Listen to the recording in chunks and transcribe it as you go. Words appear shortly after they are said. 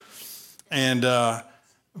And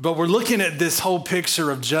but we're looking at this whole picture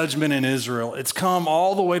of judgment in Israel. It's come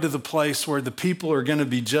all the way to the place where the people are going to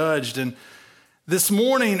be judged. And this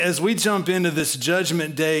morning, as we jump into this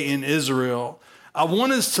judgment day in Israel, I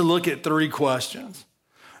want us to look at three questions.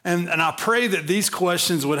 And I pray that these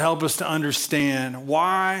questions would help us to understand,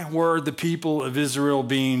 why were the people of Israel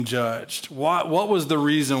being judged? What was the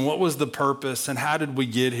reason? What was the purpose? And how did we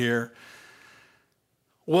get here?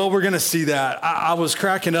 Well, we're going to see that. I was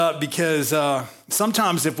cracking up because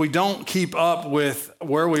sometimes if we don't keep up with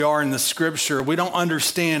where we are in the scripture, we don't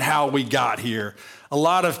understand how we got here. A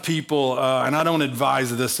lot of people, and I don't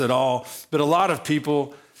advise this at all, but a lot of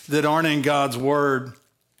people that aren't in God's word,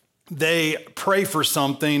 they pray for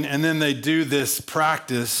something and then they do this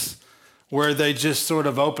practice where they just sort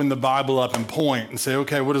of open the Bible up and point and say,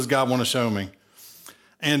 okay, what does God want to show me?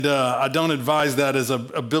 And I don't advise that as a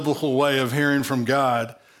biblical way of hearing from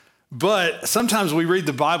God. But sometimes we read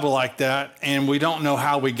the Bible like that and we don't know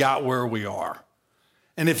how we got where we are.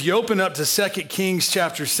 And if you open up to 2 Kings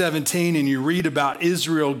chapter 17 and you read about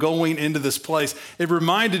Israel going into this place, it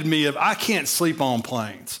reminded me of, I can't sleep on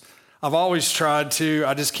planes. I've always tried to,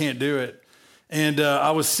 I just can't do it. And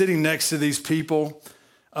I was sitting next to these people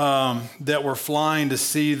that were flying to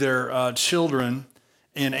see their children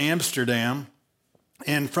in Amsterdam.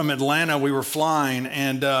 And from Atlanta, we were flying,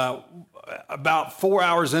 and about 4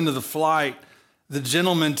 hours into the flight, the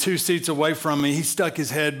gentleman 2 seats away from me, he stuck his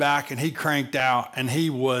head back and he cranked out, and he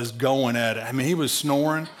was going at it. I mean, he was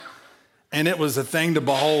snoring, and it was a thing to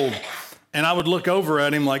behold. And I would look over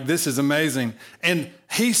at him like, this is amazing. And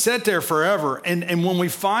he sat there forever, and when we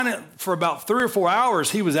find it for about 3 or 4 hours,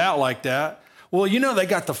 he was out like that. Well, you know, they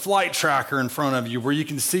got the flight tracker in front of you where you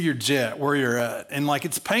can see your jet, where you're at. And like,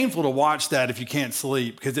 it's painful to watch that if you can't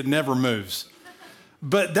sleep because it never moves.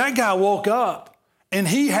 But that guy woke up and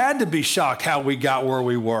he had to be shocked how we got where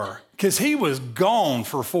we were because he was gone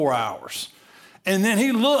for 4 hours. And then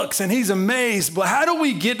he looks and he's amazed. But how do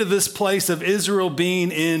we get to this place of Israel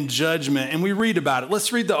being in judgment? And we read about it.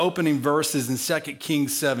 Let's read the opening verses in 2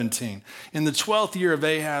 Kings 17. In the 12th year of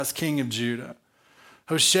Ahaz, king of Judah,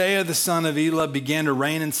 Hoshea, the son of Elah, began to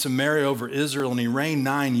reign in Samaria over Israel, and he reigned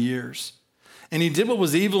 9 years. And he did what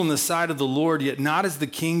was evil in the sight of the Lord, yet not as the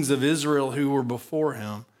kings of Israel who were before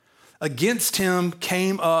him. Against him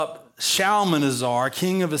came up Shalmaneser,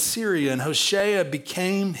 king of Assyria, and Hoshea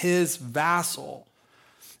became his vassal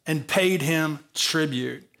and paid him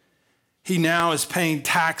tribute. He now is paying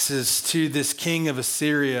taxes to this king of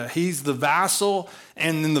Assyria. He's the vassal,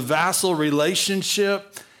 and in the vassal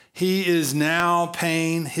relationship, he is now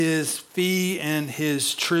paying his fee and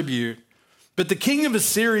his tribute. But the king of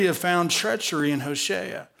Assyria found treachery in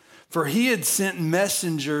Hoshea, for he had sent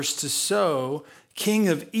messengers to So, king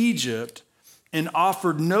of Egypt, and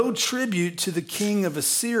offered no tribute to the king of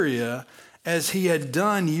Assyria as he had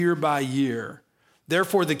done year by year.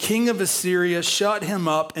 Therefore the king of Assyria shut him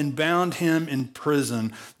up and bound him in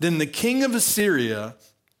prison. Then the king of Assyria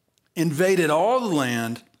invaded all the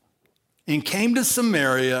land and came to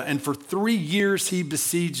Samaria, and for 3 years he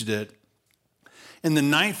besieged it. In the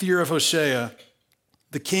 9th year of Hoshea,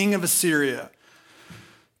 the king of Assyria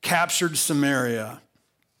captured Samaria,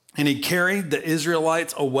 and he carried the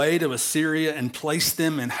Israelites away to Assyria and placed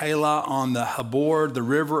them in Halah on the Habor, the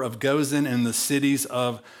river of Gozan, and the cities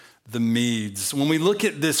of the Medes. When we look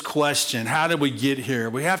at this question, how did we get here?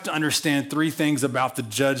 We have to understand 3 things about the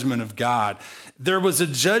judgment of God. There was a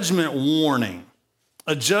judgment warning.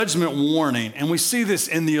 A judgment warning. And we see this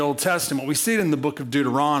in the Old Testament. We see it in the book of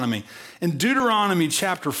Deuteronomy. In Deuteronomy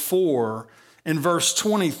chapter 4 and verse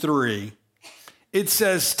 23, it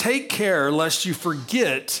says, "Take care lest you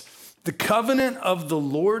forget the covenant of the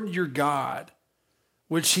Lord your God,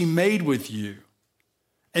 which he made with you,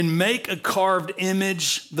 and make a carved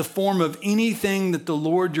image, the form of anything that the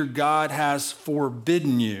Lord your God has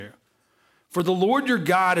forbidden you. For the Lord your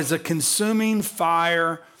God is a consuming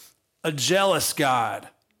fire, a jealous God.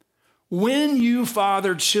 When you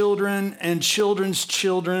father children and children's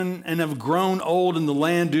children and have grown old in the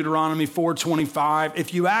land," Deuteronomy 4:25,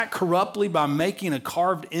 "if you act corruptly by making a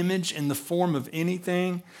carved image in the form of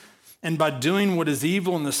anything, and by doing what is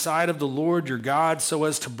evil in the sight of the Lord your God so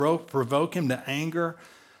as to provoke him to anger,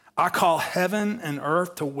 I call heaven and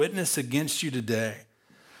earth to witness against you today,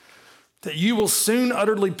 that you will soon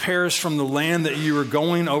utterly perish from the land that you are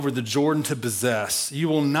going over the Jordan to possess. You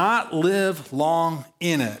will not live long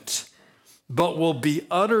in it, but will be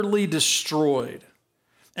utterly destroyed.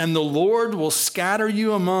 And the Lord will scatter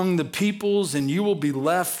you among the peoples, and you will be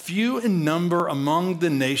left few in number among the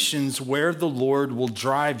nations where the Lord will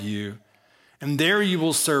drive you. And there you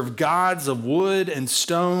will serve gods of wood and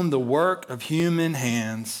stone, the work of human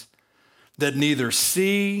hands. that neither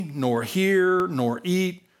see, nor hear, nor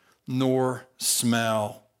eat, nor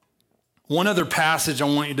smell. One other passage I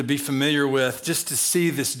want you to be familiar with just to see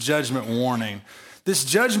this judgment warning. This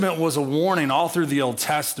judgment was a warning all through the Old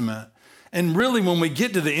Testament. And really, when we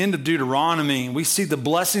get to the end of Deuteronomy, we see the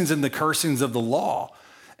blessings and the cursings of the law.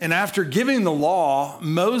 And after giving the law,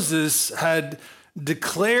 Moses had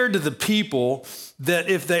declared to the people that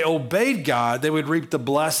if they obeyed God, they would reap the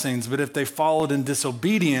blessings, but if they followed in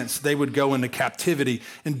disobedience, they would go into captivity.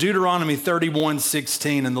 In Deuteronomy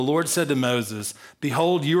 31:16, and the Lord said to Moses,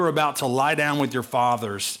 "Behold, you are about to lie down with your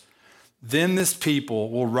fathers. Then this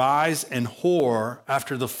people will rise and whore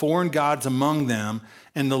after the foreign gods among them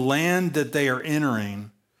in the land that they are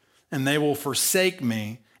entering, and they will forsake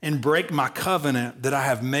me and break my covenant that I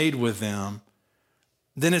have made with them."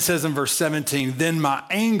 Then it says in verse 17, "Then my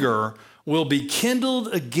anger will be kindled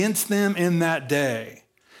against them in that day,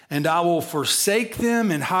 and I will forsake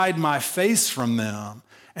them and hide my face from them,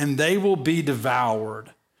 and they will be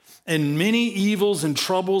devoured. And many evils and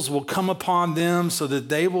troubles will come upon them, so that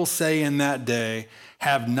they will say in that day,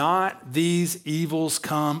 'Have not these evils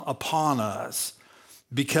come upon us?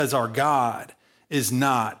 Because our God is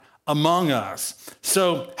not among us.'"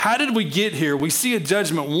 So how did we get here? We see a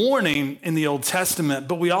judgment warning in the Old Testament,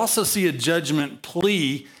 but we also see a judgment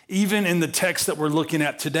plea even in the text that we're looking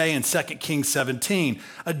at today in 2 Kings 17,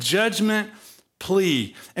 a judgment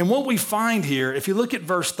plea. And what we find here, if you look at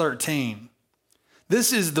verse 13,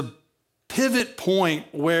 this is the pivot point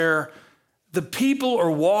where the people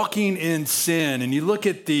are walking in sin. And you look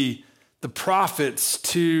at the prophets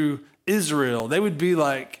to Israel, they would be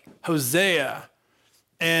like Hosea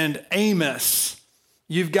and Amos.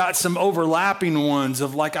 You've got some overlapping ones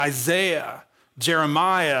of like Isaiah,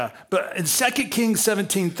 Jeremiah. But in 2 Kings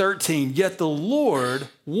 17:13, "Yet the Lord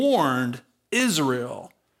warned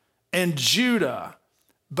Israel and Judah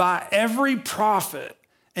by every prophet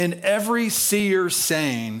and every seer,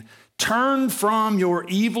 saying, 'Turn from your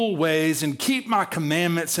evil ways and keep my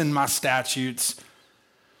commandments and my statutes,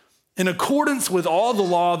 in accordance with all the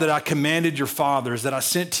law that I commanded your fathers, that I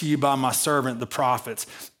sent to you by my servant, the prophets.'"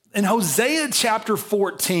 In Hosea chapter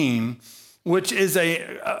 14, which is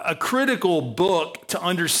a critical book to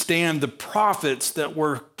understand the prophets that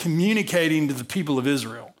were communicating to the people of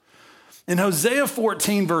Israel. In Hosea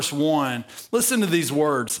 14, verse 1, listen to these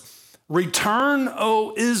words. "Return,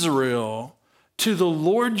 O Israel, to the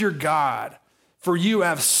Lord your God, for you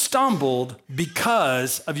have stumbled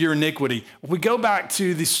because of your iniquity." We go back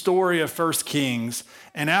to the story of 1 Kings,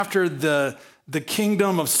 and after the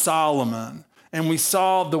kingdom of Solomon, and we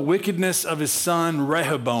saw the wickedness of his son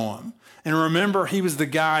Rehoboam. And remember, he was the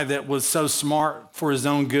guy that was so smart for his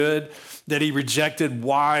own good that he rejected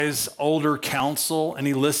wise older counsel, and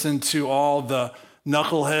he listened to all the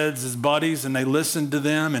knuckleheads, his buddies, and they listened to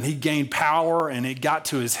them, and he gained power, and it got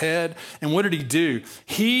to his head. And what did he do?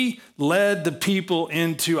 He led the people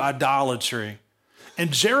into idolatry.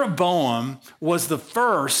 And Jeroboam was the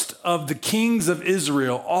first of the kings of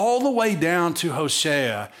Israel all the way down to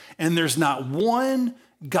Hoshea. And there's not one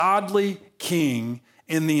godly king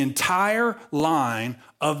in the entire line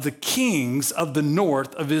of the kings of the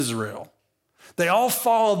north of Israel. They all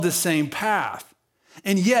followed the same path.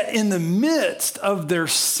 And yet in the midst of their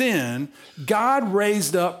sin, God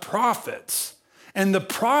raised up prophets. And the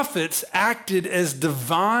prophets acted as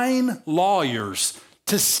divine lawyers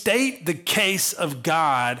to state the case of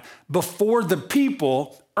God before the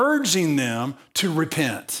people, urging them to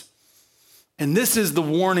repent. And this is the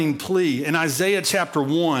warning plea. In Isaiah chapter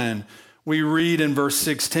 1, we read in verse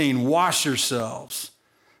 16, "Wash yourselves,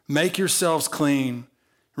 make yourselves clean,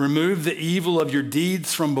 remove the evil of your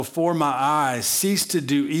deeds from before my eyes, cease to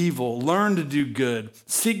do evil, learn to do good,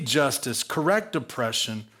 seek justice, correct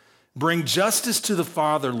oppression, bring justice to the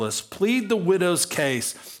fatherless, plead the widow's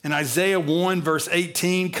case." In Isaiah 1 verse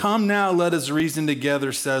 18, "Come now, let us reason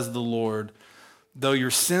together, says the Lord. Though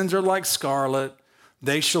your sins are like scarlet,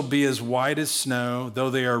 they shall be as white as snow. Though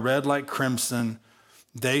they are red like crimson,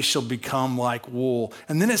 they shall become like wool."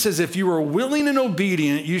 And then it says, "If you are willing and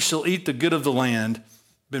obedient, you shall eat the good of the land."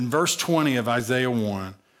 In verse 20 of Isaiah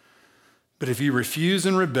 1, "But if you refuse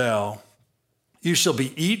and rebel, you shall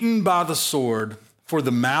be eaten by the sword, for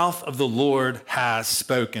the mouth of the Lord has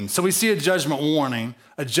spoken." So we see a judgment warning,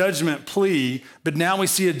 a judgment plea, but now we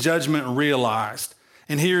see a judgment realized.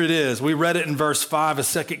 And here it is. We read it in verse 5 of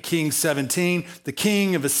 2 Kings 17. "The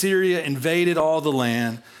king of Assyria invaded all the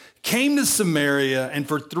land, came to Samaria, and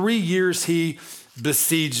for 3 years he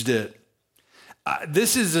besieged it."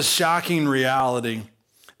 This is a shocking reality.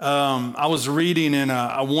 I was reading in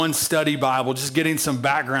a one study Bible, just getting some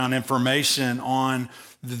background information on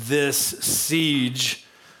this siege.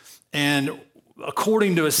 And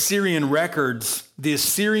according to Assyrian records, the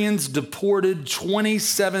Assyrians deported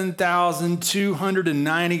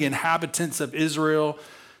 27,290 inhabitants of Israel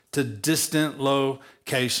to distant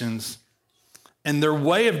locations. And their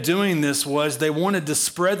way of doing this was they wanted to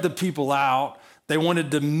spread the people out. They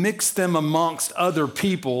wanted to mix them amongst other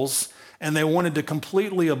peoples, and they wanted to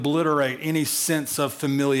completely obliterate any sense of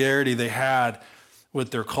familiarity they had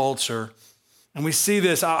with their culture. And we see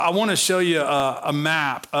this. I want to show you a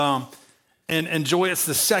map. And Joy, it's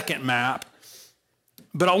the second map.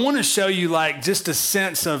 But I want to show you like just a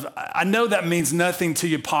sense of, I know that means nothing to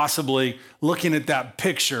you possibly looking at that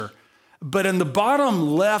picture. But in the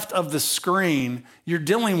bottom left of the screen, you're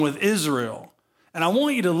dealing with Israel. And I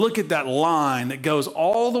want you to look at that line that goes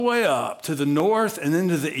all the way up to the north and then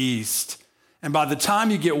to the east. And by the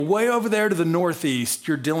time you get way over there to the northeast,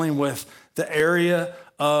 you're dealing with the area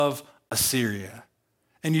of Assyria.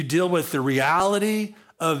 And you deal with the reality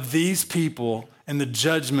of these people and the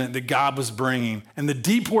judgment that God was bringing and the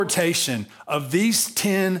deportation of these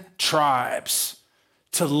 10 tribes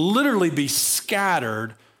to literally be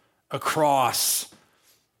scattered across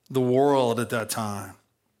the world at that time.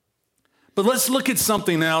 But let's look at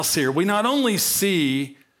something else here. We not only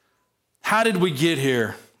see, how did we get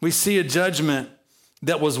here? We see a judgment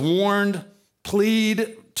that was warned,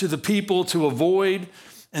 plead to the people to avoid,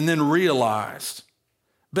 and then realized.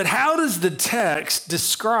 But how does the text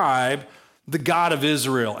describe the God of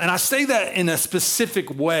Israel? And I say that in a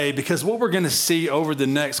specific way because what we're going to see over the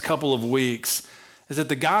next couple of weeks is that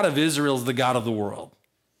the God of Israel is the God of the world.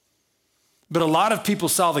 But a lot of people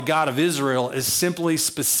saw the God of Israel as simply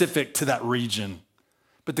specific to that region.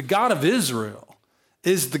 But the God of Israel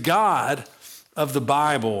is the God of the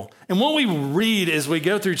Bible. And what we read as we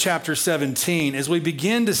go through chapter 17 is we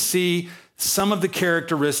begin to see some of the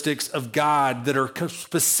characteristics of God that are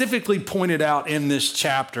specifically pointed out in this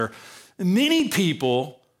chapter. Many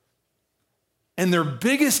people and their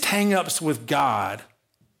biggest hangups with God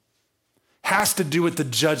has to do with the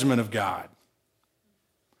judgment of God.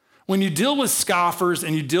 When you deal with scoffers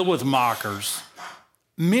and you deal with mockers,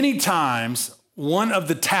 many times one of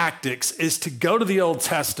the tactics is to go to the Old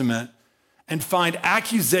Testament and find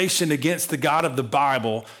accusation against the God of the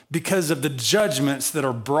Bible because of the judgments that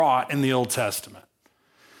are brought in the Old Testament.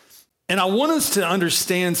 And I want us to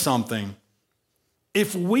understand something.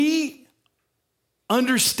 If we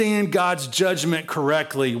understand God's judgment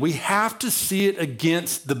correctly, we have to see it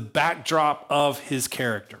against the backdrop of his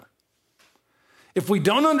character. If we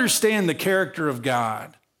don't understand the character of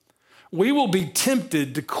God, we will be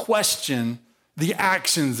tempted to question the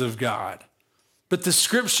actions of God. But the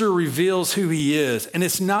scripture reveals who he is. And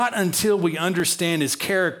it's not until we understand his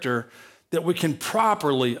character that we can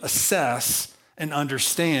properly assess and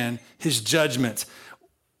understand his judgments.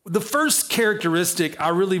 The first characteristic I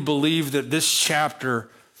really believe that this chapter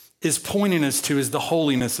is pointing us to is the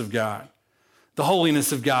holiness of God. The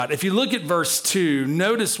holiness of God. If you look at verse 2,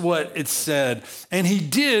 notice what it said. And he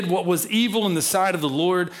did what was evil in the sight of the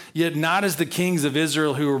Lord, yet not as the kings of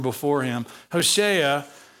Israel who were before him. Hosea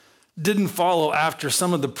didn't follow after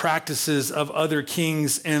some of the practices of other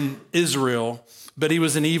kings in Israel, but he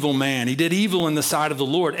was an evil man. He did evil in the sight of the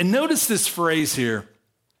Lord. And notice this phrase here.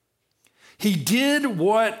 He did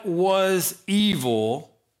what was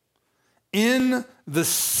evil in the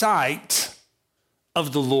sight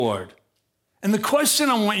of the Lord. And the question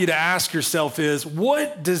I want you to ask yourself is,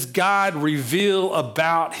 what does God reveal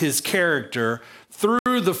about his character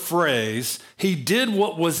through the phrase, he did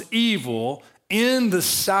what was evil in the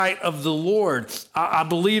sight of the Lord? I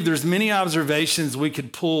believe there's many observations we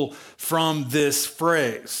could pull from this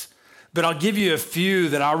phrase, but I'll give you a few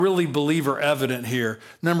that I really believe are evident here.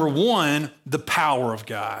 Number one, the power of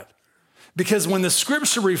God. Because when the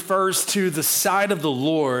scripture refers to the sight of the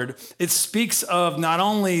Lord, it speaks of not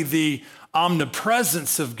only the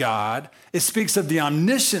omnipresence of God, it speaks of the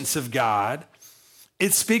omniscience of God,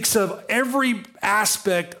 it speaks of every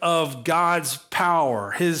aspect of God's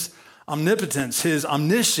power, his omnipotence, his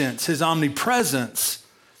omniscience, his omnipresence,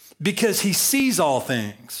 because he sees all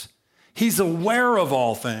things. He's aware of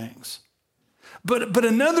all things. But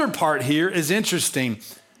another part here is interesting,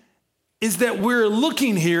 is that we're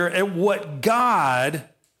looking here at what God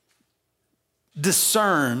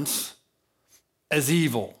discerns as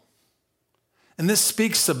evil. And this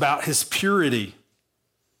speaks about his purity.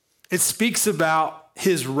 It speaks about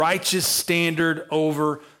his righteous standard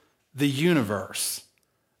over the universe.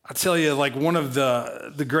 I tell you, like one of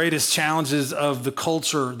the greatest challenges of the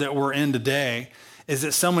culture that we're in today is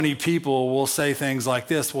that so many people will say things like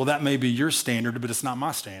this, well, that may be your standard, but it's not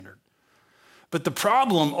my standard. But the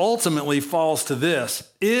problem ultimately falls to this.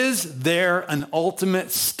 Is there an ultimate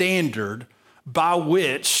standard by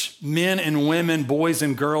which men and women, boys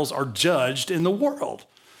and girls are judged in the world?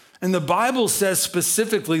 And the Bible says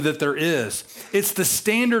specifically that there is. It's the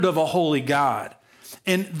standard of a holy God.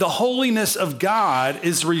 And the holiness of God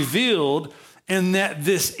is revealed in that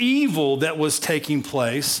this evil that was taking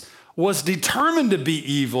place was determined to be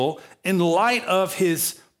evil in light of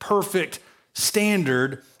his perfect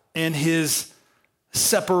standard and his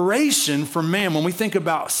separation from man. When we think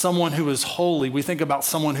about someone who is holy, we think about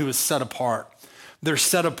someone who is set apart. They're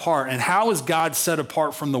set apart. And how is God set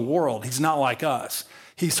apart from the world? He's not like us.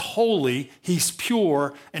 He's holy, he's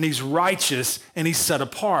pure, and he's righteous, and he's set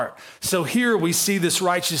apart. So here we see this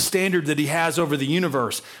righteous standard that he has over the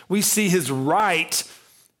universe. We see his right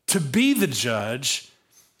to be the judge,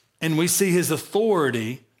 and we see his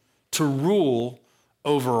authority to rule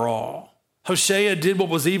over all. Hosea did what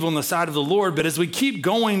was evil in the sight of the Lord, but as we keep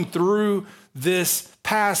going through this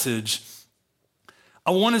passage,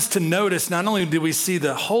 I want us to notice not only do we see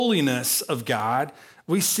the holiness of God,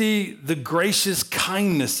 we see the gracious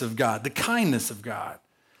kindness of God, the kindness of God.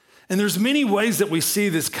 And there's many ways that we see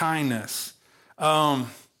this kindness.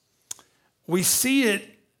 We see it,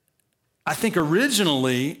 I think,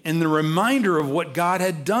 originally in the reminder of what God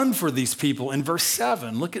had done for these people in verse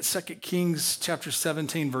 7. Look at 2 Kings chapter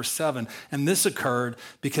 17, verse 7. And this occurred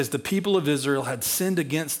because the people of Israel had sinned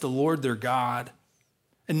against the Lord their God.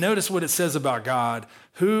 And notice what it says about God,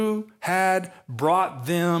 who had brought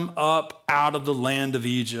them up out of the land of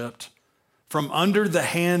Egypt, from under the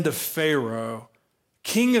hand of Pharaoh,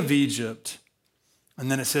 king of Egypt. And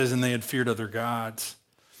then it says, and they had feared other gods.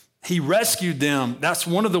 He rescued them. That's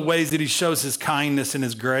one of the ways that he shows his kindness and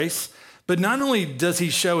his grace. But not only does he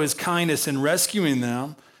show his kindness in rescuing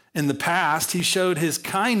them in the past, he showed his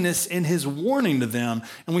kindness in his warning to them.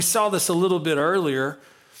 And we saw this a little bit earlier,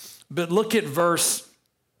 but look at verse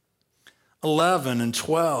 11 and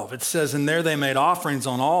 12, it says, and there they made offerings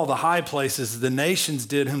on all the high places the nations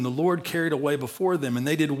did, whom the Lord carried away before them. And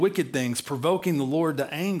they did wicked things, provoking the Lord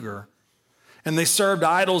to anger. And they served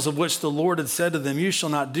idols of which the Lord had said to them, you shall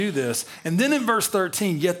not do this. And then in verse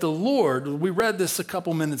 13, yet the Lord, we read this a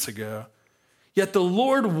couple minutes ago, yet the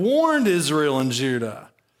Lord warned Israel and Judah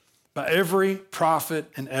by every prophet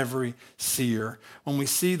and every seer. When we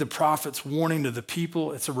see the prophet's warning to the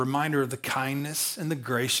people, it's a reminder of the kindness and the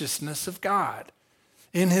graciousness of God.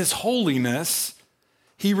 In his holiness,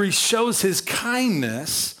 he shows his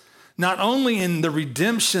kindness, not only in the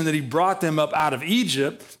redemption that he brought them up out of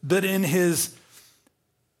Egypt, but in his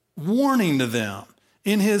warning to them,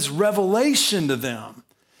 in his revelation to them.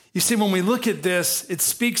 You see, when we look at this, it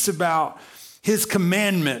speaks about his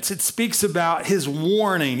commandments. It speaks about his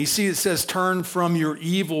warning. You see, it says, turn from your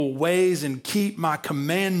evil ways and keep my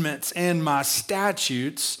commandments and my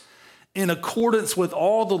statutes in accordance with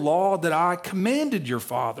all the law that I commanded your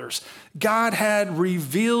fathers. God had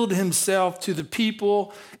revealed himself to the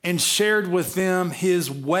people and shared with them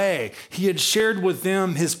his way. He had shared with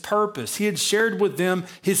them his purpose. He had shared with them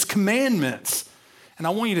his commandments. And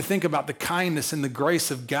I want you to think about the kindness and the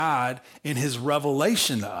grace of God in his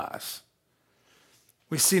revelation to us.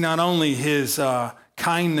 We see not only his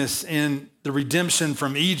kindness in the redemption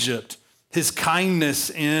from Egypt, his kindness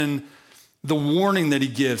in the warning that he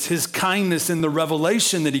gives, his kindness in the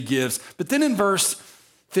revelation that he gives. But then in verse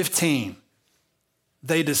 15,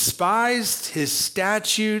 they despised his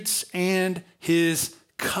statutes and his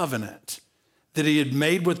covenant that he had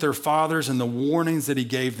made with their fathers and the warnings that he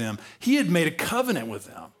gave them. He had made a covenant with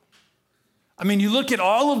them. I mean, you look at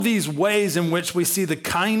all of these ways in which we see the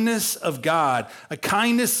kindness of God, a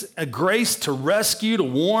kindness, a grace to rescue, to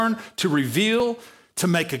warn, to reveal, to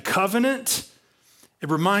make a covenant.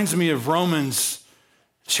 It reminds me of Romans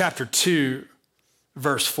chapter 2,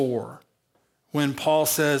 verse 4, when Paul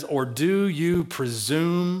says, or do you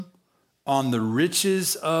presume on the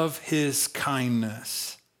riches of his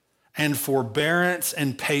kindness and forbearance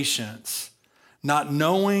and patience, not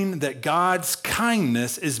knowing that God's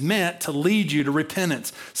kindness is meant to lead you to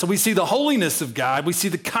repentance. So we see the holiness of God, we see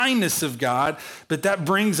the kindness of God, but that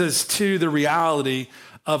brings us to the reality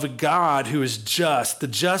of a God who is just, the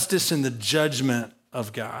justice and the judgment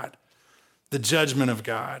of God, the judgment of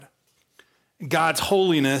God. God's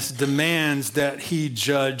holiness demands that he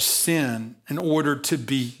judge sin in order to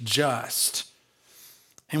be just.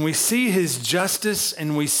 And we see his justice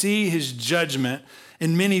and we see his judgment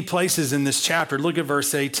in many places in this chapter. Look at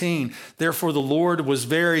verse 18. Therefore, the Lord was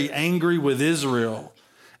very angry with Israel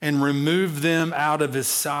and removed them out of his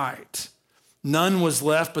sight. None was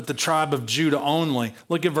left but the tribe of Judah only.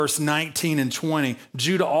 Look at verse 19 and 20.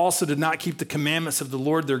 Judah also did not keep the commandments of the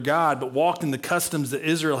Lord their God, but walked in the customs that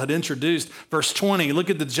Israel had introduced. Verse 20,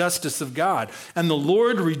 look at the justice of God. And the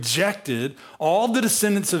Lord rejected all the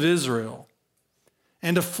descendants of Israel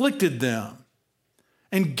and afflicted them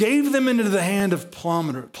and gave them into the hand of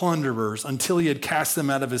plunderers until he had cast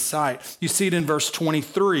them out of his sight. You see it in verse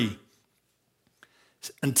 23.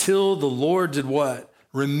 Until the Lord did what?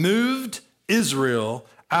 Removed Israel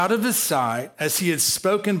out of his sight, as he had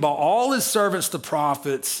spoken by all his servants the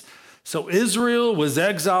prophets. So Israel was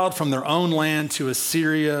exiled from their own land to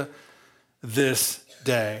Assyria this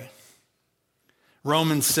day.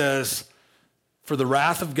 Romans says, for the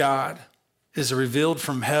wrath of God is revealed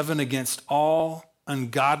from heaven against all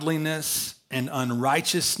ungodliness and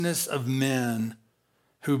unrighteousness of men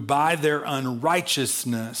who by their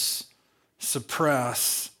unrighteousness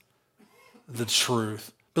suppress the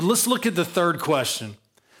truth. But let's look at the third question.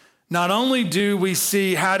 Not only do we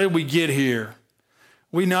see how did we get here,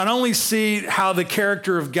 we not only see how the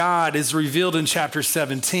character of God is revealed in chapter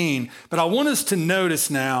 17, but I want us to notice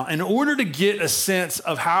now, in order to get a sense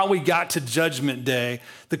of how we got to Judgment Day,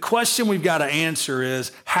 the question we've got to answer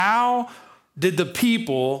is, how did the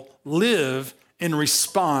people live in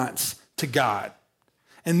response to God?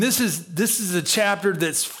 And this is a chapter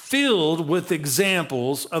that's filled with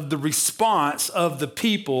examples of the response of the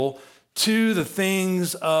people to the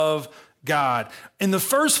things of God. In the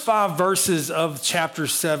first 5 verses of chapter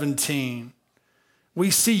 17,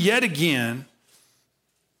 we see yet again,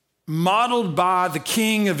 modeled by the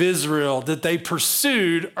king of Israel, that they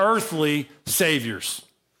pursued earthly saviors.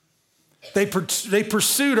 They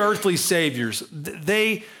pursued earthly saviors.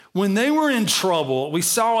 When they were in trouble, we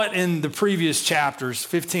saw it in the previous chapters,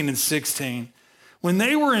 15 and 16. When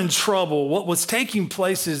they were in trouble, what was taking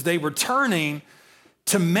place is they were turning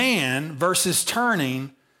to man versus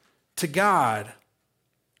turning to God.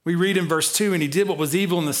 We read in verse 2, and he did what was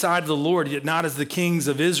evil in the sight of the Lord, yet not as the kings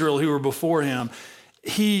of Israel who were before him.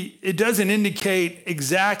 It doesn't indicate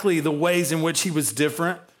exactly the ways in which he was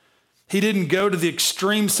different. He didn't go to the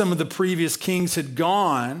extreme some of the previous kings had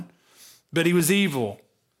gone, but he was evil.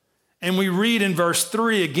 And we read in verse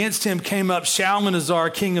 3, against him came up Shalmaneser,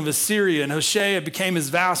 king of Assyria, and Hoshea became his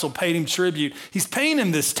vassal, paid him tribute. He's paying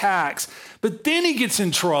him this tax, but then he gets in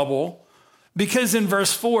trouble because in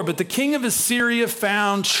verse 4, but the king of Assyria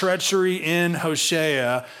found treachery in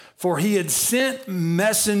Hoshea, for he had sent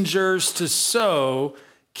messengers to So,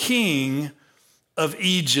 king of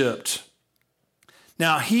Egypt.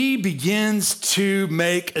 Now he begins to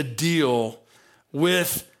make a deal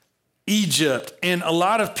with Egypt. And a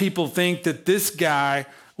lot of people think that this guy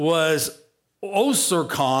was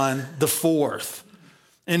Osirkon IV.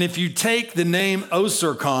 And if you take the name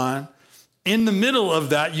Osirkon, in the middle of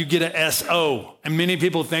that, you get an S-O. And many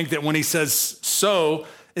people think that when he says so,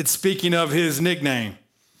 it's speaking of his nickname,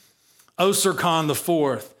 Osirkon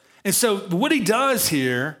IV. And so what he does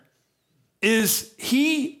here is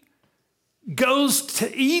he goes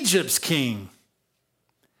to Egypt's king,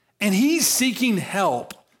 and he's seeking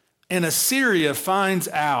help. And Assyria finds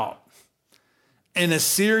out, and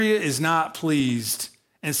Assyria is not pleased.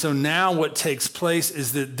 And so now what takes place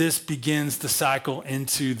is that this begins the cycle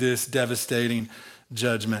into this devastating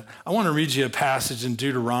judgment. I want to read you a passage in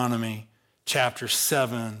Deuteronomy chapter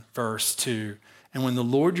 7, verse 2. And when the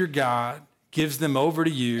Lord your God gives them over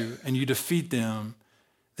to you and you defeat them,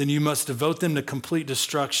 then you must devote them to complete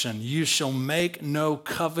destruction. You shall make no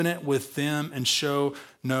covenant with them and show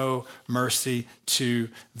no mercy to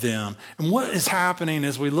them. And what is happening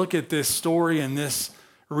as we look at this story and this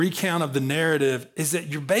recount of the narrative is that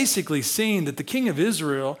you're basically seeing that the king of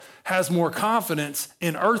Israel has more confidence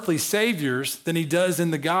in earthly saviors than he does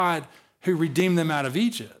in the God who redeemed them out of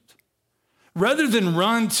Egypt. Rather than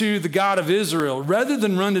run to the God of Israel, rather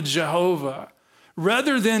than run to Jehovah,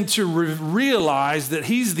 rather than to realize that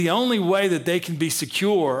he's the only way that they can be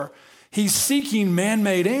secure, he's seeking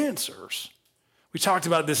man-made answers. We talked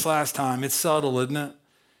about this last time. It's subtle, isn't it?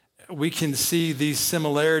 We can see these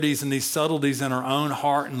similarities and these subtleties in our own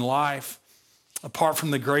heart and life. Apart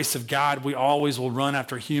from the grace of God, we always will run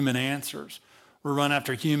after human answers. We'll run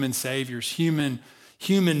after human saviors, human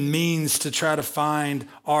means to try to find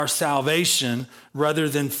our salvation rather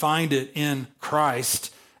than find it in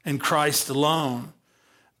Christ and Christ alone.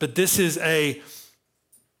 But this is a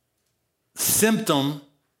symptom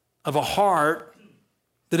of a heart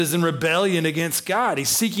that is in rebellion against God. He's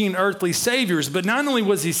seeking earthly saviors, but not only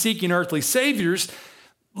was he seeking earthly saviors,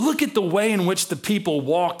 look at the way in which the people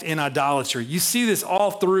walked in idolatry. You see this all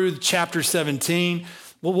through chapter 17.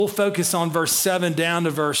 Well, we'll focus on verse 7 down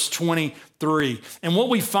to verse 23. And what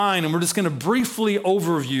we find, and we're just going to briefly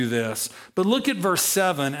overview this, but look at verse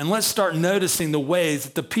 7 and let's start noticing the ways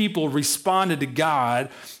that the people responded to God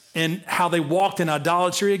and how they walked in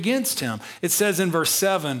idolatry against him. It says in verse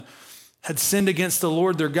 7, had sinned against the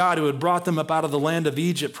Lord their God who had brought them up out of the land of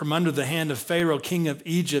Egypt from under the hand of Pharaoh, king of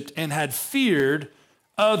Egypt, and had feared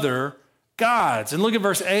other gods. And look at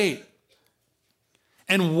verse 8.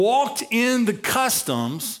 And walked in the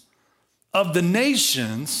customs of the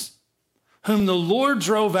nations whom the Lord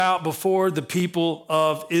drove out before the people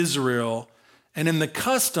of Israel, and in the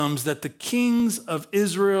customs that the kings of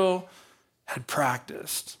Israel had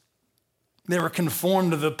practiced. They were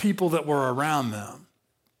conformed to the people that were around them.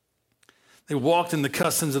 They walked in the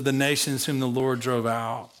customs of the nations whom the Lord drove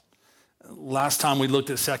out. Last time we looked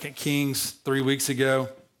at 2 Kings 3 weeks ago,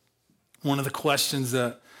 one of the questions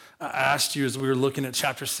that I asked you as we were looking at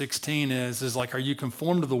chapter 16 is like, are you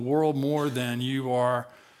conformed to the world more than you are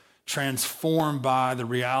transformed by the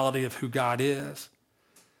reality of who God is?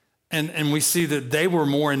 And we see that they were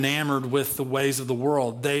more enamored with the ways of the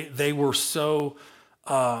world. They were so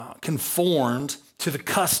conformed to the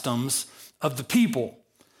customs of the people.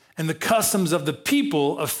 And the customs of the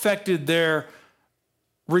people affected their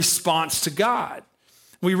response to God.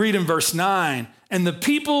 We read in verse 9, and the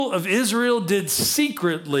people of Israel did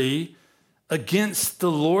secretly against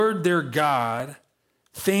the Lord their God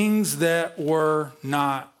things that were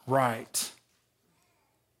not right.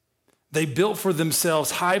 They built for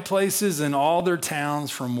themselves high places in all their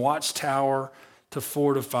towns, from watchtower to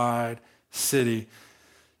fortified city.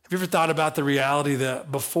 Have you ever thought about the reality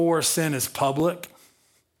that before sin is public,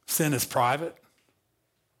 sin is private?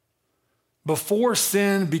 Before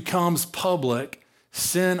sin becomes public,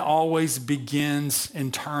 sin always begins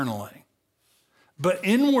internally. But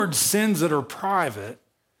inward sins that are private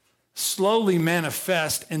slowly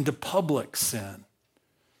manifest into public sin.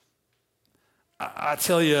 I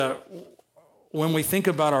tell you, when we think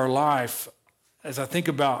about our life, as I think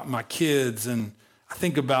about my kids and I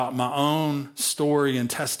think about my own story and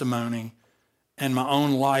testimony and my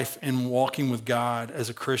own life in walking with God as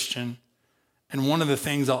a Christian, and one of the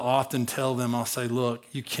things I'll often tell them, I'll say, look,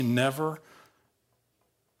 you can never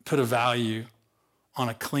put a value on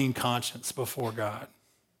a clean conscience before God.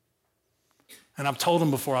 And I've told them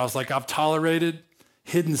before, I was like, I've tolerated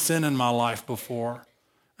hidden sin in my life before,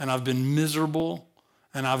 and I've been miserable,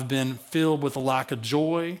 and I've been filled with a lack of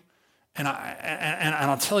joy. And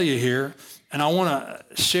I'll tell you here, and I want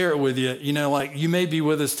to share it with you, like you may be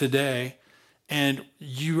with us today, and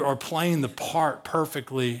you are playing the part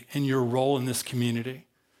perfectly in your role in this community.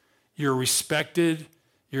 You're respected,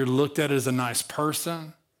 you're looked at as a nice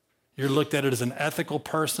person, you're looked at as an ethical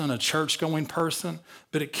person, a church-going person,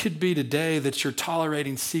 but it could be today that you're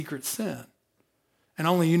tolerating secret sin. And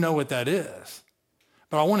only you know what that is.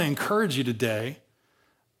 But I want to encourage you today,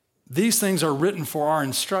 these things are written for our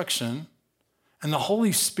instruction, and the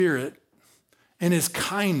Holy Spirit, in his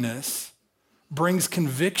kindness, brings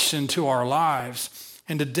conviction to our lives.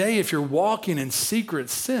 And today, if you're walking in secret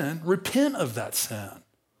sin, repent of that sin.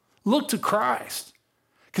 Look to Christ.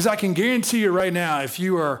 Because I can guarantee you right now, if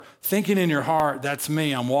you are thinking in your heart, that's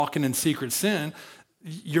me, I'm walking in secret sin,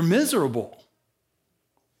 you're miserable.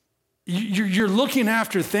 You're looking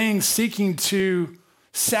after things, seeking to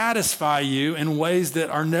satisfy you in ways that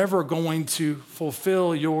are never going to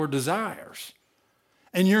fulfill your desires.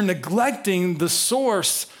 And you're neglecting the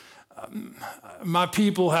source. My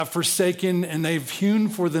people have forsaken, and they've hewn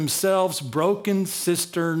for themselves broken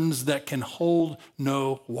cisterns that can hold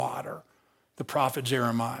no water. The prophet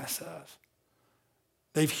Jeremiah says.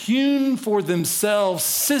 They've hewn for themselves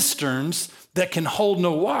cisterns that can hold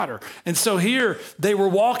no water. And so here they were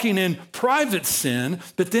walking in private sin,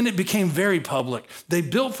 but then it became very public. They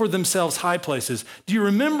built for themselves high places. Do you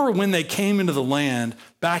remember when they came into the land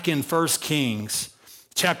back in 1 Kings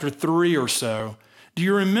chapter 3 or so? Do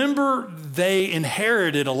you remember they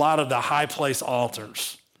inherited a lot of the high place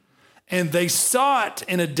altars? And they sought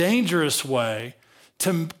in a dangerous way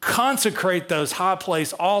to consecrate those high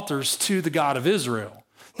place altars to the God of Israel.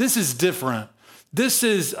 This is different. This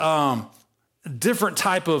is a different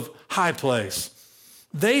type of high place.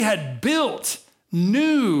 They had built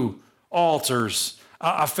new altars.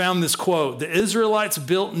 I found this quote: the Israelites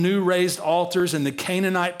built new raised altars in the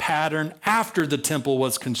Canaanite pattern after the temple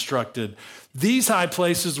was constructed. These high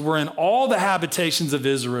places were in all the habitations of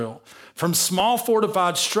Israel, from small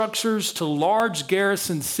fortified structures to large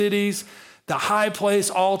garrison cities. The high place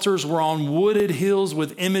altars were on wooded hills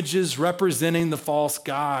with images representing the false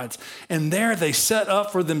gods. And there they set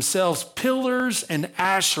up for themselves pillars and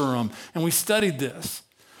asherim. And we studied this.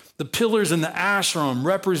 The pillars in the ashram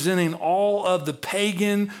representing all of the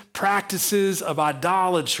pagan practices of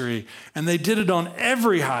idolatry. And they did it on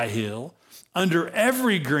every high hill, under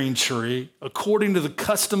every green tree, according to the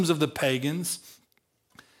customs of the pagans.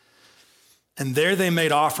 And there they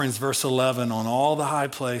made offerings, verse 11, on all the high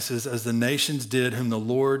places, as the nations did, whom the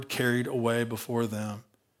Lord carried away before them.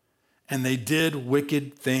 And they did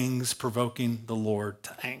wicked things, provoking the Lord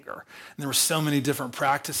to anger. And there were so many different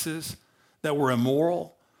practices that were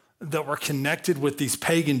immoral, that were connected with these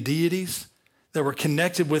pagan deities, that were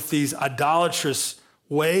connected with these idolatrous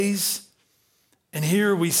ways. And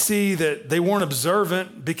here we see that they weren't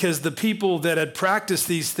observant because the people that had practiced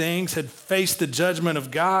these things had faced the judgment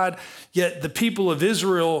of God, yet the people of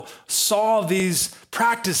Israel saw these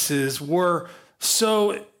practices, were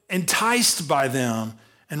so enticed by them,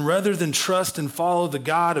 and rather than trust and follow the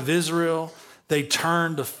God of Israel, they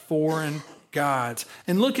turned to foreign gods.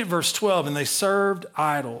 And look at verse 12, and they served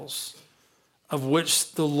idols, of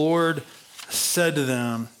which the Lord said to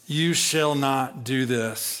them, you shall not do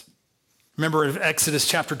this. Remember in Exodus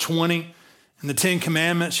chapter 20, in the 10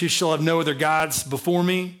 Commandments, you shall have no other gods before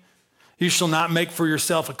me. You shall not make for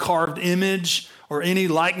yourself a carved image or any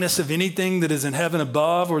likeness of anything that is in heaven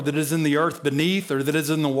above or that is in the earth beneath or that is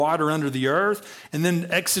in the water under the earth. And then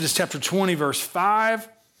Exodus chapter 20, verse 5,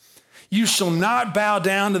 you shall not bow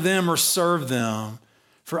down to them or serve them.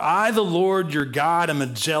 For I, the Lord your God, am a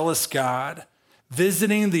jealous God,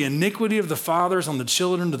 visiting the iniquity of the fathers on the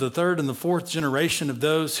children to the third and the fourth generation of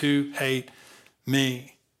those who hate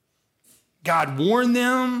me. God warned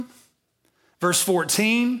them, verse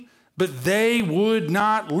 14, but they would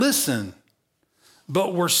not listen,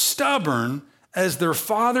 but were stubborn as their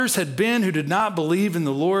fathers had been who did not believe in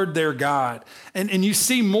the Lord their God. And you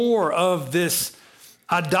see more of this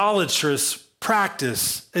idolatrous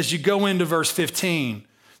practice as you go into verse 15.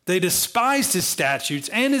 They despised his statutes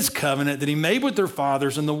and his covenant that he made with their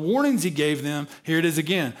fathers and the warnings he gave them. Here it is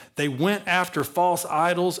again. They went after false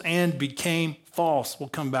idols and became false. We'll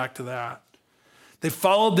come back to that. They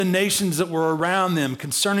followed the nations that were around them,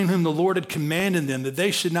 concerning whom the Lord had commanded them that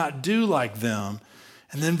they should not do like them.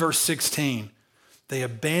 And then verse 16, they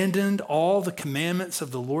abandoned all the commandments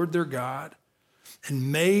of the Lord their God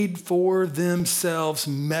and made for themselves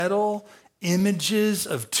metal images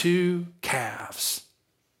of 2 calves.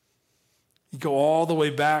 You go all the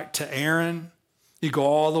way back to Aaron. You go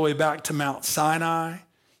all the way back to Mount Sinai.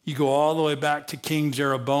 You go all the way back to King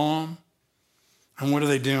Jeroboam. And what are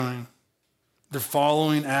they doing? They're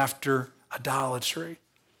following after idolatry.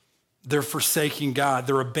 They're forsaking God.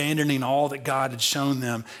 They're abandoning all that God had shown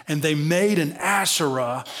them. And they made an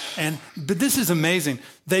Asherah. But this is amazing.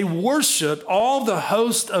 They worshiped all the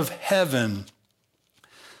host of heaven.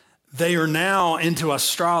 They are now into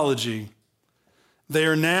astrology. They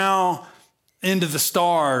are now into the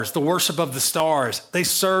stars, the worship of the stars. They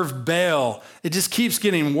serve Baal. It just keeps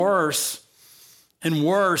getting worse and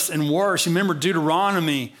worse and worse. You remember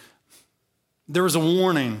Deuteronomy, there was a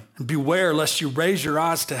warning, beware lest you raise your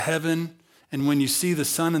eyes to heaven, and when you see the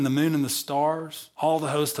sun and the moon and the stars, all the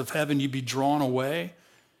host of heaven, you be drawn away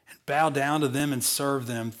and bow down to them and serve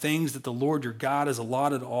them, things that the Lord your God has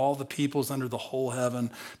allotted to all the peoples under the whole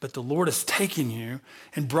heaven. But the Lord has taken you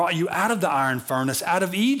and brought you out of the iron furnace, out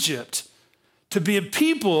of Egypt, to be a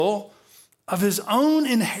people of his own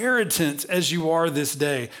inheritance as you are this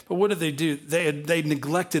day. But what did they do? They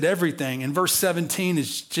neglected everything. And verse 17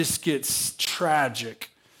 just gets tragic.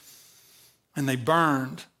 And they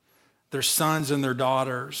burned their sons and their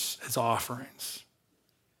daughters as offerings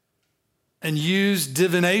and used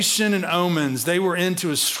divination and omens. They were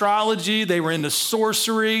into astrology. They were into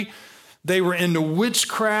sorcery. They were into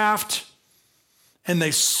witchcraft. And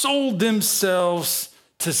they sold themselves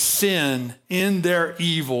to sin in their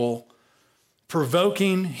evil,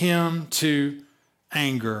 provoking him to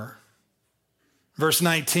anger. Verse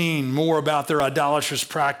 19, more about their idolatrous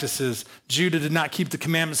practices. Judah did not keep the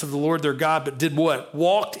commandments of the Lord their God, but did what?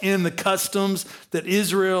 Walked in the customs that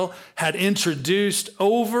Israel had introduced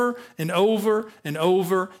over and over and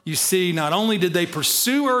over. You see, not only did they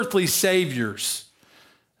pursue earthly saviors.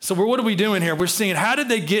 So what are we doing here? We're seeing, how did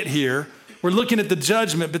they get here? We're looking at the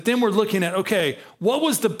judgment, but then we're looking at, okay, what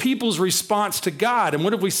was the people's response to God? And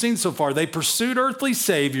what have we seen so far? They pursued earthly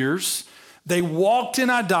saviors. They walked in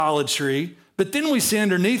idolatry. But then we see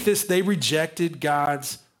underneath this, they rejected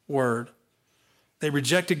God's word. They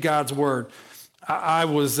rejected God's word. I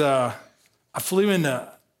left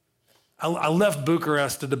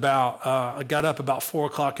Bucharest at I got up about 4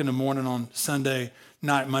 o'clock in the morning on Sunday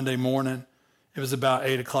night, Monday morning. It was about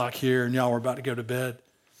 8 o'clock here, and y'all were about to go to bed.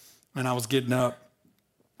 And I was getting up.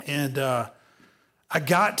 And I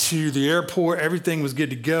got to the airport, everything was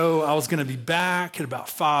good to go. I was going to be back at about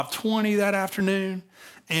 5:20 that afternoon.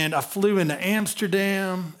 And I flew into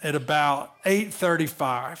Amsterdam at about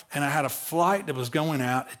 8:35. And I had a flight that was going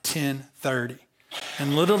out at 10:30.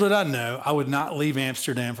 And little did I know, I would not leave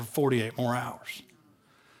Amsterdam for 48 more hours.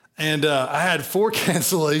 And I had 4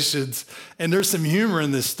 cancellations. And there's some humor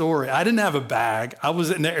in this story. I didn't have a bag. I was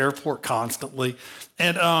in the airport constantly.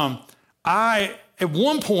 And I, at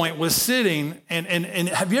one point, was sitting, and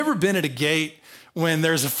have you ever been at a gate when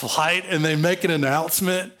there's a flight and they make an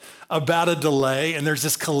announcement about a delay and there's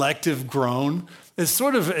this collective groan? It's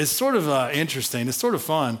sort of interesting. It's sort of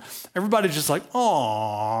fun. Everybody's just like,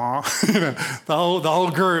 "Aw," the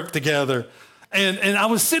whole group together. And I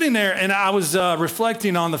was sitting there and I was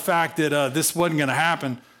reflecting on the fact that this wasn't going to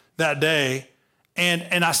happen that day.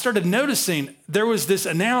 And I started noticing there was this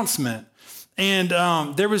announcement. And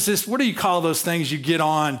there was this, what do you call those things you get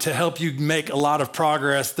on to help you make a lot of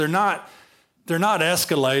progress? They're not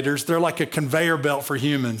escalators. They're like a conveyor belt for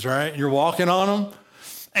humans, right? You're walking on them.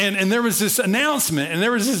 And there was this announcement, and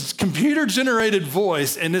there was this computer-generated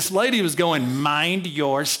voice, and this lady was going, "Mind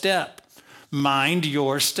your step, mind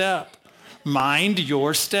your step, mind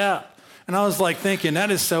your step." And I was like thinking,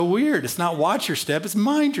 that is so weird. It's not watch your step, it's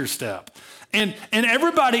mind your step. And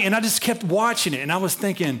everybody, and I just kept watching it, and I was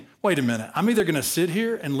thinking, wait a minute, I'm either gonna sit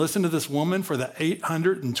here and listen to this woman for the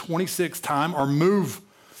 826th time or move,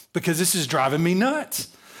 because this is driving me nuts.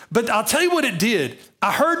 But I'll tell you what it did.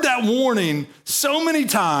 I heard that warning so many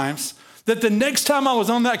times that the next time I was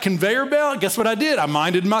on that conveyor belt, guess what I did? I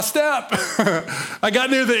minded my step. I got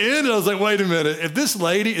near the end and I was like, wait a minute. If this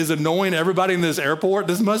lady is annoying everybody in this airport,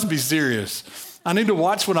 this must be serious. I need to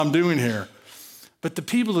watch what I'm doing here. But the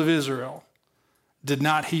people of Israel did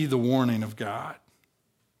not heed the warning of God.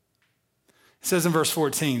 It says in verse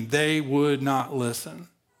 14, they would not listen,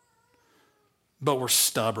 but were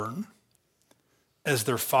stubborn, as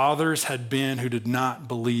their fathers had been who did not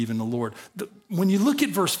believe in the Lord. When you look at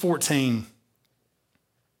verse 14,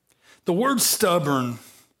 the word stubborn,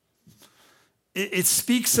 it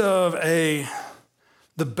speaks of the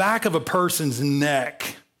back of a person's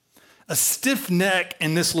neck. A stiff neck,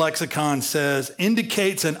 in this lexicon says,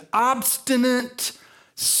 indicates an obstinate,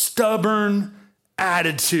 stubborn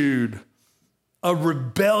attitude, a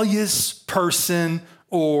rebellious person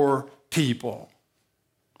or people.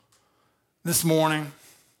 This morning,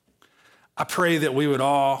 I pray that we would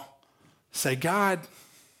all say, God,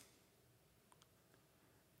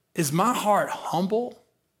 is my heart humble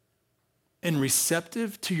and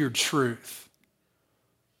receptive to your truth,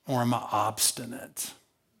 or am I obstinate?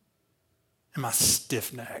 Am I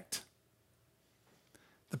stiff-necked?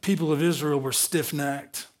 The people of Israel were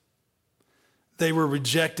stiff-necked. They were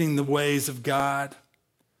rejecting the ways of God.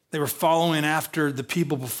 They were following after the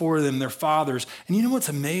people before them, their fathers. And you know what's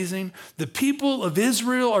amazing? The people of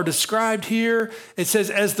Israel are described here. It says,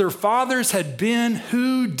 as their fathers had been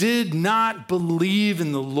who did not believe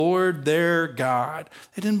in the Lord their God.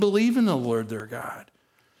 They didn't believe in the Lord their God.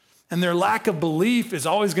 And their lack of belief is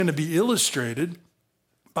always going to be illustrated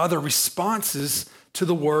by their responses to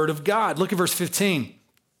the word of God. Look at verse 15.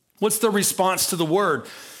 What's the response to the word?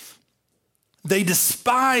 They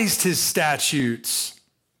despised his statutes.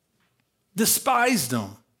 Despised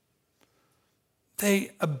him.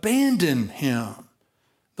 They abandoned him.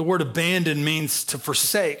 The word abandon means to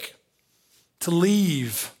forsake, to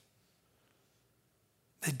leave.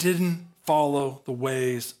 They didn't follow the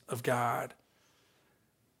ways of God.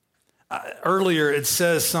 Earlier, it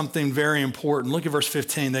says something very important. Look at verse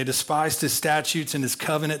 15. They despised his statutes and his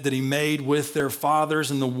covenant that he made with their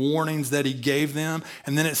fathers and the warnings that he gave them.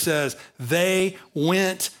 And then it says, they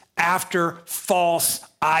went after false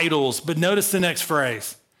idols. But notice the next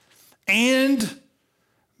phrase. And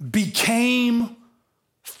became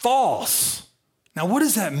false. Now, what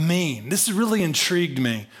does that mean? This has really intrigued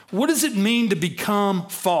me. What does it mean to become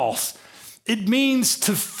false? It means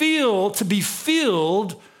to be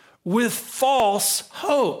filled with false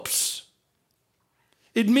hopes.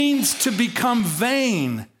 It means to become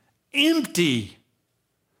vain, empty.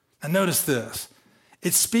 Now notice this.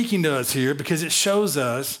 It's speaking to us here because it shows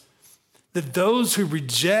us that those who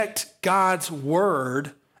reject God's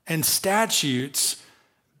word and statutes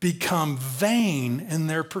become vain in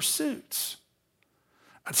their pursuits.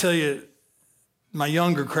 I tell you, my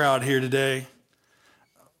younger crowd here today,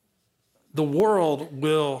 the world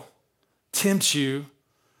will tempt you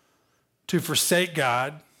to forsake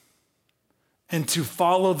God and to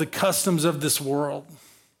follow the customs of this world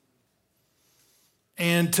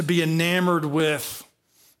and to be enamored with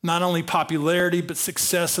not only popularity but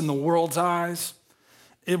success in the world's eyes.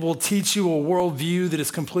 It will teach you a worldview that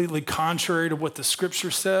is completely contrary to what the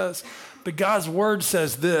scripture says. But God's word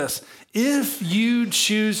says this: if you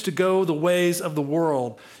choose to go the ways of the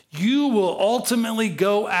world, you will ultimately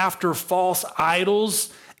go after false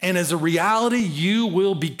idols, and as a reality, you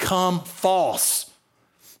will become false.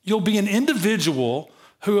 You'll be an individual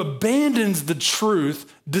who abandons the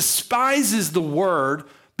truth, despises the word,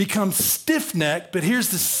 becomes stiff-necked, but here's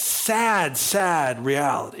the sad, sad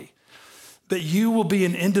reality: that you will be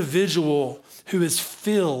an individual who is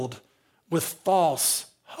filled with false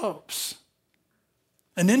hopes.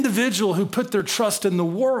 An individual who put their trust in the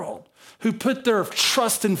world, who put their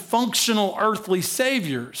trust in functional earthly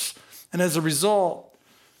saviors, and as a result,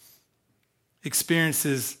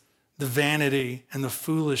 experiences the vanity and the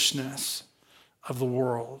foolishness of the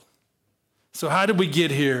world. So how did we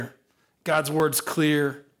get here? God's word's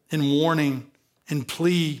clear in warning, in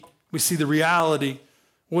plea. We see the reality.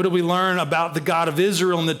 What do we learn about the God of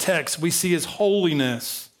Israel in the text? We see his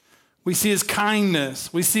holiness. We see his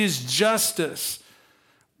kindness. We see his justice.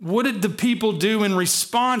 What did the people do in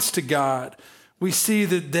response to God? We see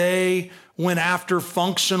that they went after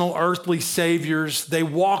functional earthly saviors. They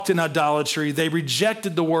walked in idolatry. They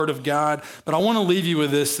rejected the word of God. But I want to leave you with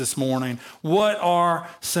this morning. What are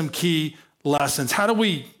some key lessons? How do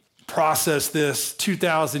we process this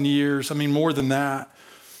 2,000 years? I mean, more than that.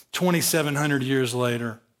 2,700 years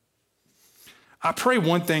later. I pray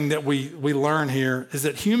one thing that we learn here is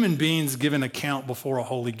that human beings give an account before a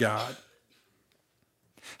holy God.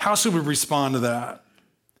 How should we respond to that?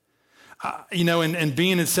 And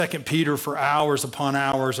being in 2 Peter for hours upon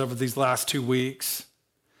hours over these last 2 weeks,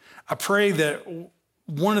 I pray that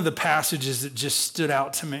one of the passages that just stood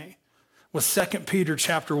out to me was 2 Peter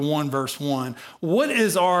chapter 1, verse 1. What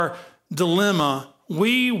is our dilemma?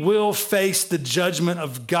 We will face the judgment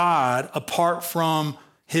of God apart from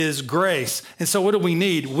his grace. And so what do we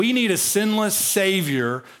need? We need a sinless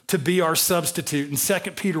Savior to be our substitute. In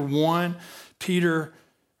 2 Peter 1, Peter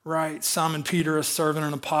writes, Simon Peter, a servant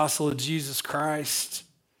and apostle of Jesus Christ,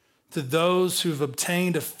 to those who've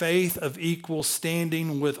obtained a faith of equal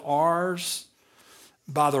standing with ours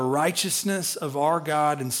by the righteousness of our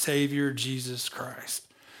God and Savior, Jesus Christ.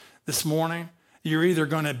 This morning, you're either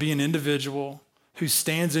going to be an individual who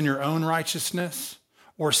stands in your own righteousness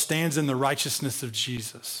or stands in the righteousness of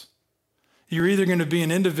Jesus. You're either going to be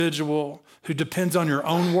an individual who depends on your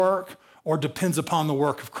own work or depends upon the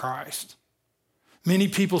work of Christ. Many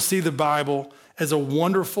people see the Bible as a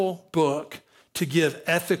wonderful book to give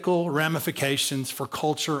ethical ramifications for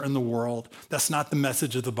culture and the world. That's not the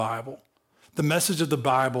message of the Bible. The message of the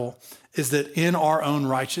Bible is that in our own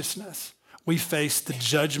righteousness, we face the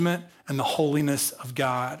judgment and the holiness of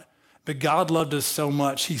God. But God loved us so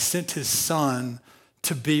much, he sent his son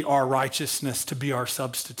to be our righteousness, to be our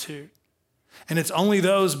substitute. And it's only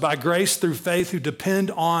those by grace through faith who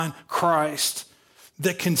depend on Christ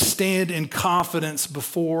that can stand in confidence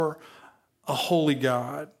before a holy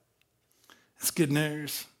God. It's good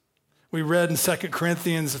news. We read in 2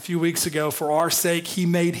 Corinthians a few weeks ago, for our sake he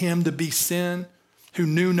made him to be sin, who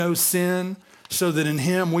knew no sin, so that in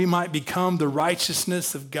him we might become the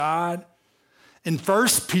righteousness of God. In 1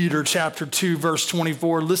 Peter chapter 2, verse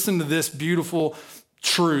 24, listen to this beautiful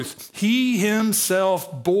truth. He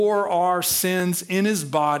himself bore our sins in his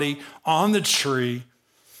body on the tree,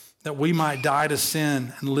 that we might die to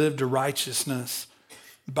sin and live to righteousness.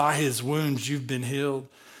 By his wounds you've been healed.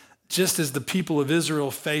 Just as the people of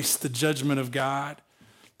Israel faced the judgment of God,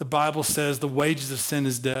 the Bible says the wages of sin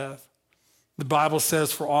is death. The Bible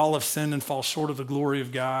says for all have sinned and fall short of the glory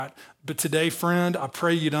of God. But today, friend, I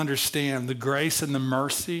pray you'd understand the grace and the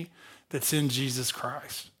mercy that's in Jesus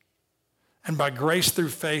Christ. And by grace through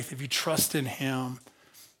faith, if you trust in him,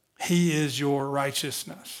 he is your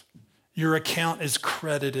righteousness. Your account is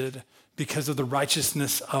credited because of the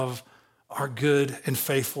righteousness of our good and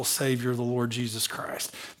faithful Savior, the Lord Jesus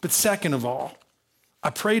Christ. But second of all, I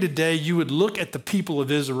pray today you would look at the people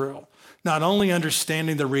of Israel, not only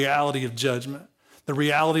understanding the reality of judgment, the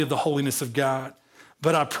reality of the holiness of God,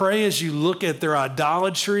 but I pray as you look at their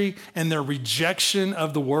idolatry and their rejection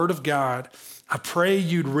of the word of God, I pray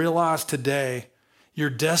you'd realize today your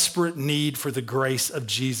desperate need for the grace of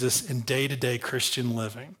Jesus in day-to-day Christian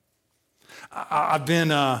living. I've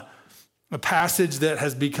been a passage that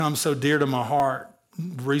has become so dear to my heart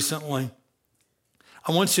recently.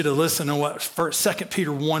 I want you to listen to what 2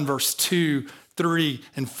 Peter 1, verse 2, 3,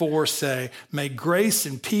 and 4 say. May grace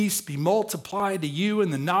and peace be multiplied to you in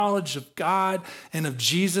the knowledge of God and of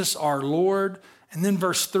Jesus our Lord. And then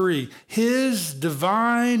verse 3, his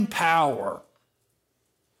divine power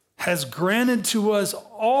has granted to us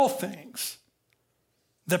all things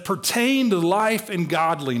that pertain to life and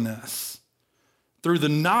godliness through the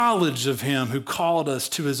knowledge of him who called us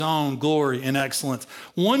to his own glory and excellence.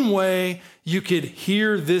 One way you could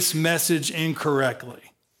hear this message incorrectly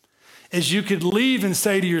is you could leave and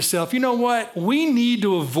say to yourself, you know what? We need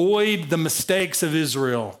to avoid the mistakes of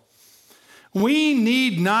Israel. We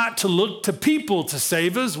need not to look to people to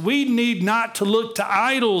save us. We need not to look to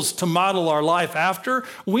idols to model our life after.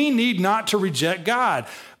 We need not to reject God.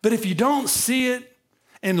 But if you don't see it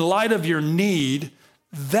in light of your need,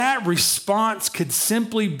 that response could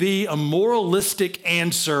simply be a moralistic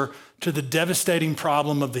answer to the devastating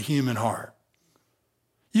problem of the human heart.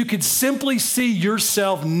 You could simply see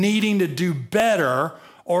yourself needing to do better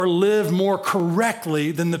or live more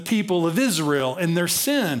correctly than the people of Israel in their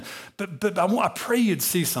sin. But I pray you'd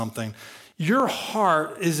see something. Your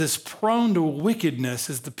heart is as prone to wickedness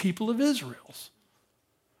as the people of Israel's.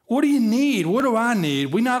 What do you need? What do I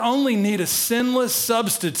need? We not only need a sinless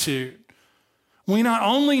substitute, we not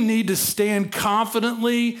only need to stand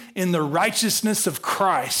confidently in the righteousness of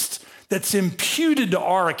Christ that's imputed to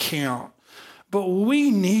our account, but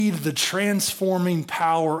we need the transforming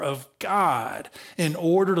power of God in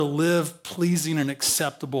order to live pleasing and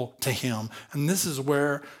acceptable to him. And this is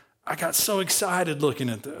where I got so excited looking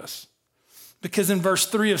at this. Because in verse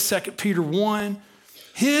 3 of 2 Peter 1,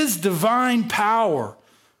 his divine power,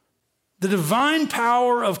 the divine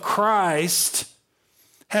power of Christ,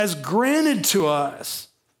 has granted to us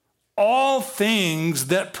all things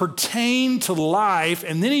that pertain to life.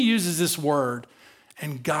 And then he uses this word,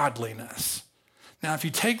 and godliness. Now, if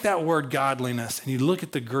you take that word godliness and you look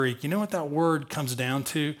at the Greek, you know what that word comes down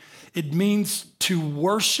to? It means to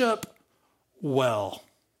worship well.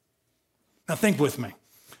 Now, think with me.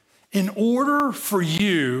 In order for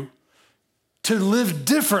you to live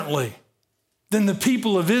differently than the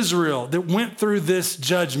people of Israel that went through this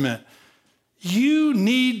judgment, you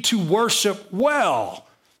need to worship well.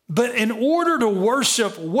 But in order to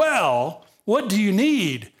worship well, what do you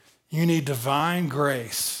need? You need divine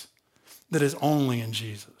grace that is only in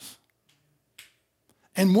Jesus.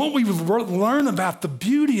 And what we learn about the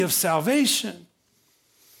beauty of salvation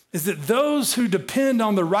is that those who depend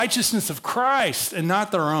on the righteousness of Christ and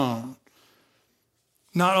not their own,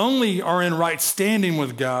 not only are in right standing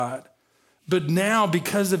with God, but now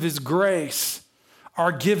because of his grace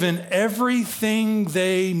are given everything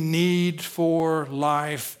they need for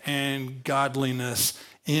life and godliness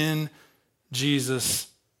in Jesus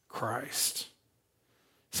Christ.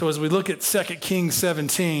 So as we look at 2 Kings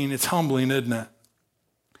 17, it's humbling, isn't it?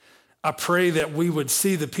 I pray that we would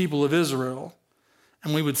see the people of Israel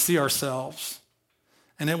and we would see ourselves.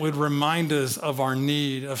 And it would remind us of our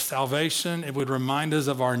need of salvation. It would remind us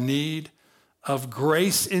of our need of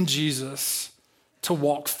grace in Jesus to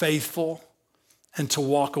walk faithful and to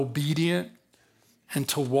walk obedient and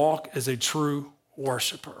to walk as a true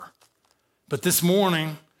worshiper. But this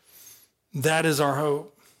morning, that is our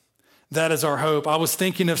hope. That is our hope. I was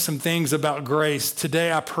thinking of some things about grace.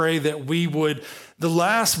 Today, I pray that we would, the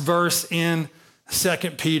last verse in 2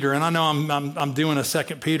 Peter, and I know I'm doing a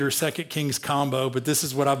 2 Peter, 2 Kings combo, but this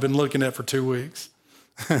is what I've been looking at for 2 weeks.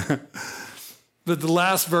 But the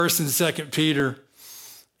last verse in 2 Peter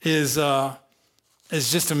is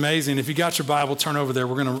just amazing. If you got your Bible, turn over there.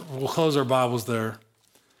 We'll close our Bibles there.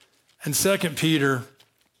 And 2 Peter,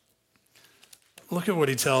 look at what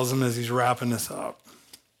he tells them as he's wrapping this up.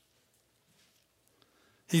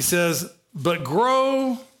 He says, but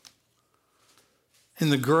grow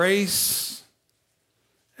in the grace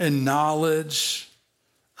and knowledge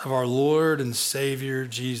of our Lord and Savior,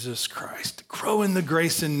 Jesus Christ. Grow in the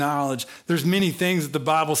grace and knowledge. There's many things that the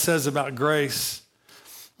Bible says about grace.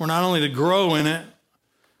 We're not only to grow in it,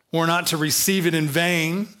 we're not to receive it in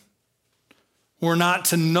vain. We're not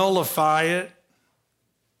to nullify it.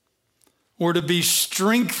 We're to be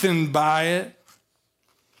strengthened by it.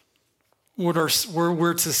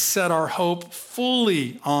 We're to set our hope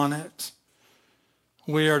fully on it.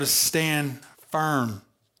 We are to stand firm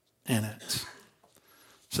in it.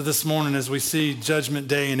 So this morning, as we see Judgment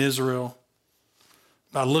Day in Israel,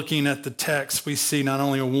 by looking at the text, we see not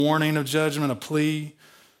only a warning of judgment, a plea.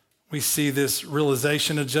 We see this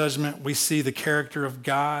realization of judgment. We see the character of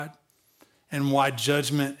God and why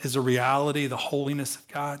judgment is a reality, the holiness of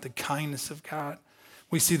God, the kindness of God.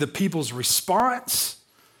 We see the people's response.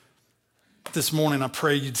 This morning, I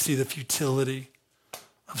pray you'd see the futility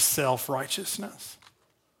of self-righteousness,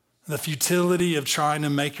 the futility of trying to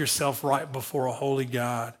make yourself right before a holy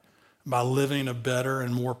God by living a better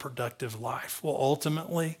and more productive life will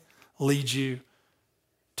ultimately lead you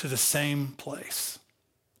to the same place.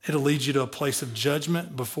 It'll lead you to a place of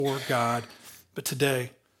judgment before God. But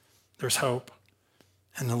today, there's hope.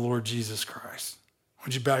 in the Lord Jesus Christ.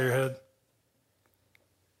 Would you bow your head?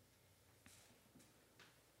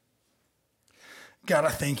 God, I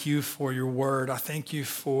thank you for your word. I thank you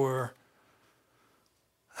for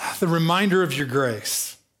the reminder of your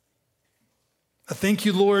grace. I thank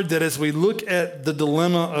you, Lord, that as we look at the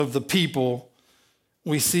dilemma of the people,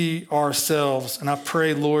 we see ourselves. And I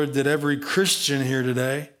pray, Lord, that every Christian here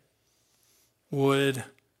today would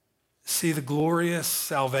see the glorious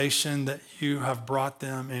salvation that you have brought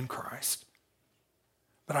them in Christ.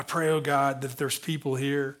 But I pray, oh God, that if there's people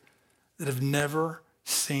here that have never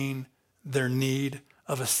seen their need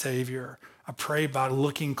of a Savior, I pray by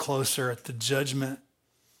looking closer at the judgment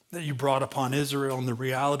that you brought upon Israel and the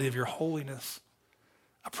reality of your holiness,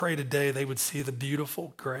 I pray today they would see the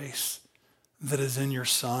beautiful grace that is in your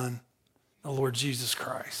Son, the Lord Jesus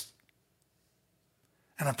Christ.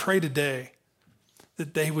 And I pray today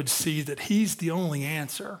that they would see that he's the only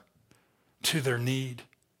answer to their need.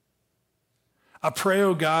 I pray,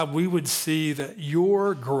 oh God, we would see that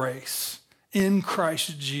your grace in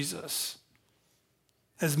Christ Jesus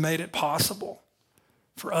has made it possible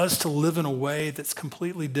for us to live in a way that's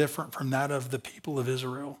completely different from that of the people of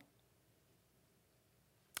Israel.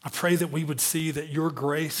 I pray that we would see that your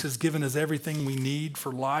grace has given us everything we need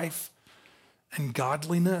for life and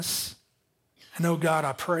godliness. And oh God,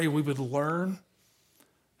 I pray we would learn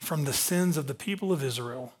from the sins of the people of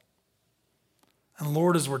Israel. And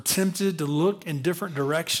Lord, as we're tempted to look in different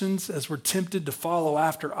directions, as we're tempted to follow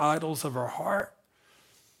after idols of our heart,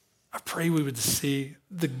 I pray we would see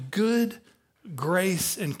the good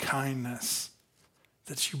grace and kindness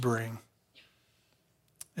that you bring.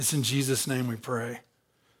 It's in Jesus' name we pray.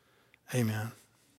 Amen.